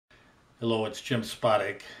Hello, it's Jim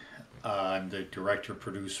Spodek. I'm the director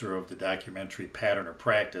producer of the documentary Pattern or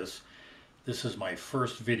Practice. This is my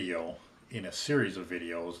first video in a series of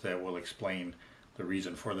videos that will explain the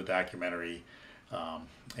reason for the documentary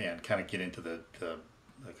and kind of get into the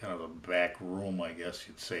kind of the back room, I guess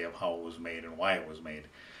you'd say, of how it was made and why it was made.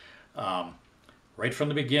 Right from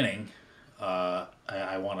the beginning,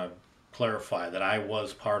 I want to clarify that I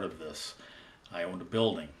was part of this. I owned a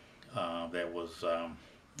building that was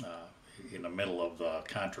in the middle of the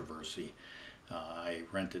controversy. I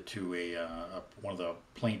rented to one of the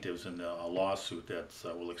plaintiffs in a lawsuit that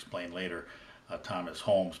we'll explain later, Thomas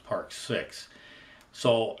Homes, Park 6.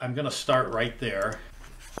 So I'm going to start right there.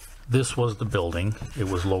 This was the building. It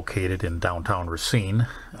was located in downtown Racine.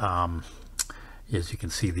 As you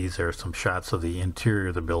can see, these are some shots of the interior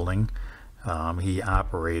of the building. He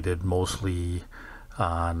operated mostly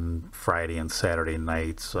on Friday and Saturday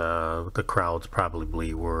nights. The crowds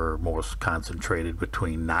probably were most concentrated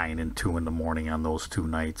between 9 and 2 in the morning on those 2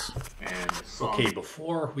 nights. Okay,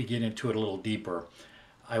 before we get into it a little deeper,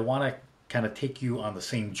 I want to kind of take you on the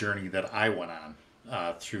same journey that I went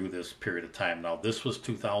on through this period of time. Now, this was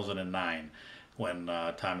 2009 when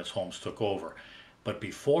Thomas Homes took over. But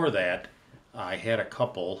before that, I had a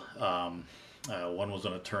couple. One was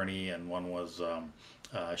an attorney and one was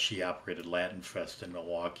she operated Latin Fest in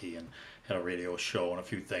Milwaukee and had a radio show and a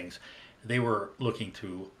few things. They were looking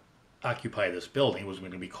to occupy this building. It was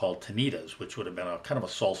going to be called Tanitas, which would have been a kind of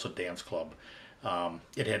a salsa dance club.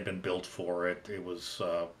 It had been built for it. It was,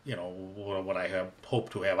 what I have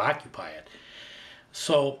hoped to have occupy it.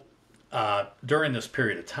 So during this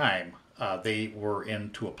period of time, they were in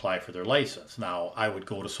to apply for their license. Now, I would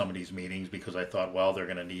go to some of these meetings because I thought, well, they're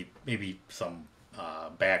going to need maybe some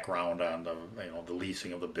background on the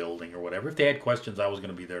leasing of the building or whatever. If they had questions, I was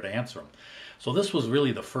going to be there to answer them. So this was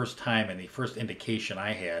really the first time and the first indication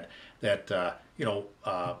I had that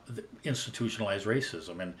institutionalized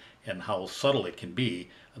racism and how subtle it can be.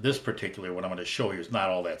 This particular, what I'm going to show you, is not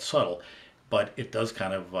all that subtle, but it does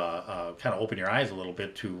kind of open your eyes a little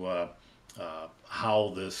bit to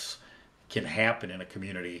how this can happen in a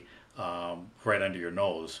community right under your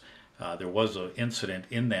nose. There was an incident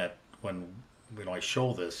in that when I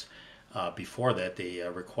show this. Before that, they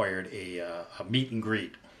required a meet and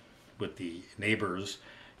greet with the neighbors,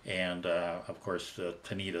 and of course the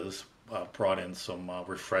Tanitas brought in some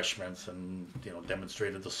refreshments and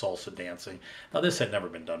demonstrated the salsa dancing. Now, this had never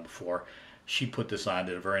been done before. She put this on,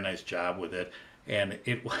 did a very nice job with it, and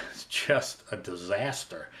it was just a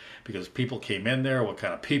disaster because people came in there. What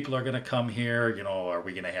kind of people are going to come here? Are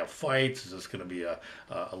we going to have fights? Is this going to be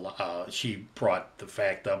she brought the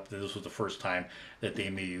fact up that this was the first time that they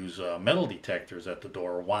may use metal detectors at the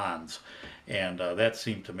door, wands, and that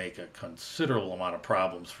seemed to make a considerable amount of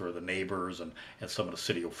problems for the neighbors and some of the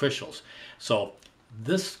city officials. So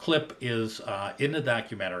this clip is in the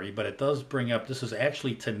documentary, but it does bring up, this is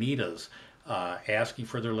actually Tanitas asking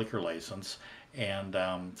for their liquor license, and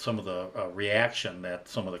some of the reaction that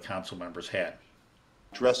some of the council members had.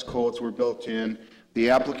 Dress codes were built in. The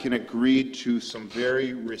applicant agreed to some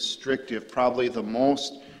very restrictive, probably the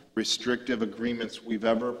most restrictive agreements we've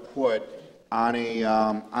ever put on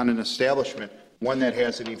an establishment, one that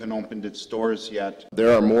hasn't even opened its doors yet.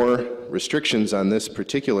 There are more restrictions on this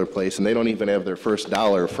particular place, and they don't even have their first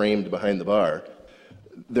dollar framed behind the bar.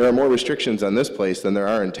 There are more restrictions on this place than there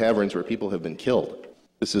are in taverns where people have been killed.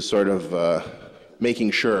 This is sort of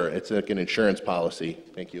making sure, it's like an insurance policy,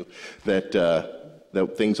 thank you, that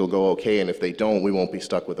things will go okay, and if they don't, we won't be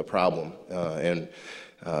stuck with a problem and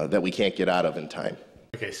that we can't get out of in time.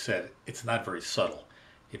 Like I said, it's not very subtle.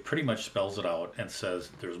 It pretty much spells it out and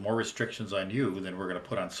says there's more restrictions on you than we're going to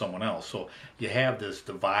put on someone else. So you have this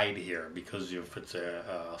divide here because if it's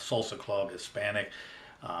a salsa club, Hispanic,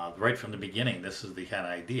 right from the beginning, this is the kind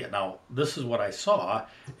of idea. Now, this is what I saw,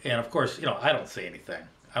 and of course, I don't say anything.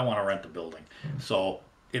 I want to rent the building. So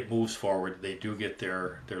it moves forward. They do get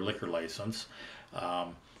their liquor license.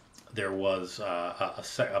 There was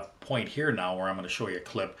a point here now where I'm going to show you a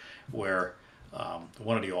clip where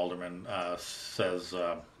one of the aldermen says,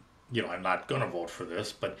 I'm not going to vote for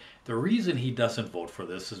this, but the reason he doesn't vote for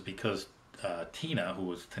this is because Tina, who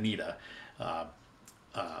was Tanita,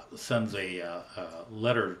 sends a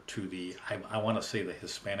letter to the, I want to say the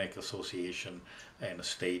Hispanic Association in the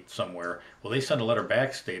state somewhere. Well, they send a letter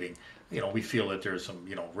back stating, we feel that there's some,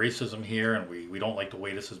 racism here, and we don't like the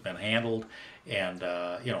way this has been handled. And,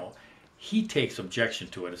 he takes objection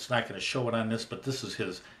to it. It's not going to show it on this, but this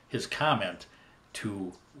is his comment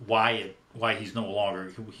to why he's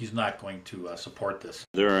not going to support this.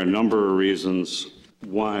 There are a number of reasons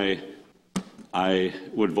why I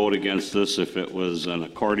would vote against this if it was an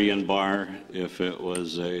accordion bar, if it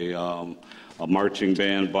was a marching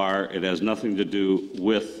band bar. It has nothing to do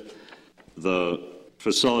with the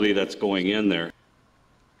facility that's going in there.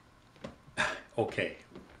 Okay,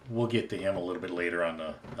 we'll get to him a little bit later on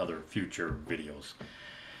the other future videos.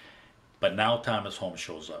 But now Thomas Holmes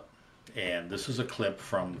shows up. And this is a clip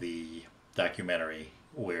from the documentary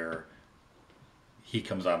where he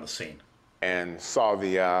comes on the scene. And saw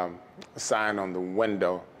the sign on the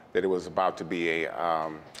window that it was about to be a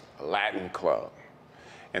Latin club.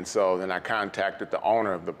 And so then I contacted the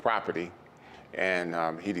owner of the property,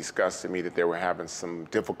 and he discussed to me that they were having some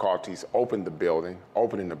difficulties opening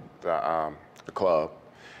the club.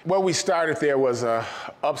 What we started there was a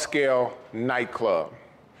upscale nightclub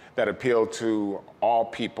that appealed to all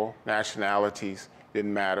people, nationalities,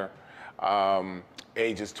 didn't matter,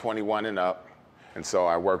 ages 21 and up. And so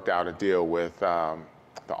I worked out a deal with the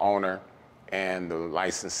owner and the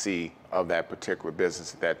licensee of that particular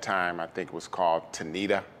business at that time. I think it was called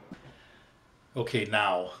Tanita. Okay,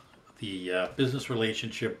 now the business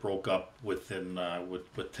relationship broke up with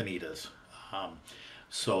Tanita's.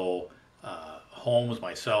 Holmes,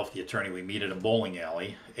 myself, the attorney, we meet at a bowling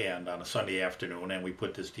alley and on a Sunday afternoon, and we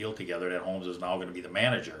put this deal together that Holmes is now going to be the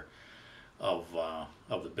manager of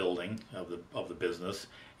the building, of the business,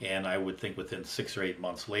 and I would think within 6 or 8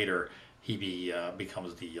 months later he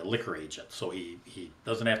becomes the liquor agent. So he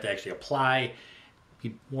doesn't have to actually apply.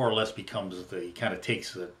 He more or less becomes he kind of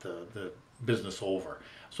takes the business over.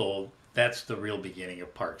 So that's the real beginning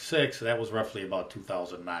of Park 6. That was roughly about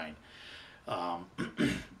 2009.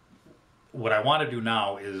 What I want to do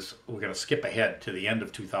now is we're going to skip ahead to the end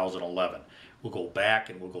of 2011. We'll go back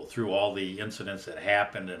and we'll go through all the incidents that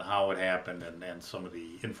happened and how it happened and some of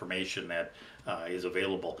the information that is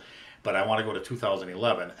available. But I want to go to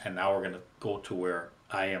 2011, and now we're going to go to where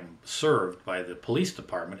I am served by the police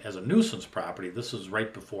department as a nuisance property. This is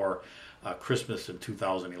right before Christmas in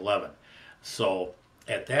 2011. So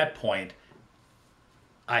at that point,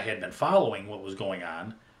 I had been following what was going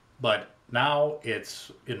on, but now it's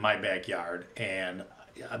in my backyard, and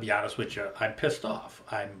I'll be honest with you, I'm pissed off.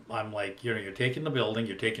 I'm like, you're taking the building,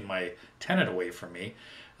 you're taking my tenant away from me.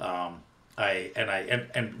 And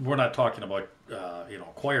we're not talking about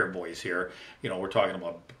choir boys here. We're talking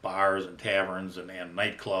about bars and taverns and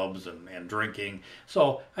nightclubs and drinking.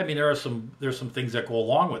 So I mean, there's some things that go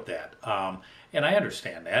along with that, and I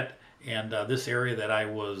understand that. And this area that I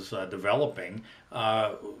was developing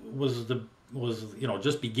was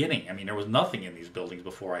just beginning. I mean, there was nothing in these buildings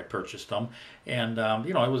before I purchased them, and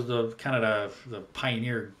it was the kind of the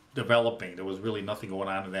pioneer developing. There was really nothing going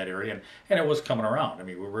on in that area, and it was coming around. I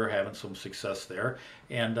mean, we were having some success there,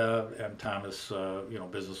 and Thomas,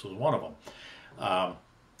 business was one of them.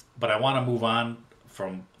 But I want to move on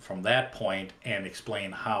from that point and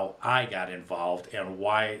explain how I got involved and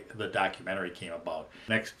why the documentary came about.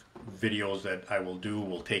 Next videos that I will do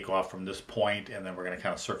will take off from this point, and then we're going to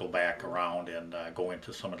kind of circle back around and go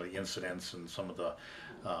into some of the incidents and some of the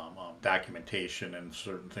documentation and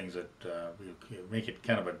certain things that make it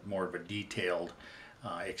kind of more of a detailed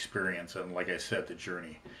experience, and like I said, the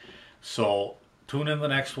journey. So tune in the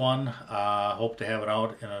next one. Hope to have it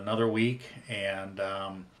out in another week, and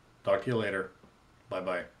talk to you later.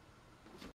 Bye-bye.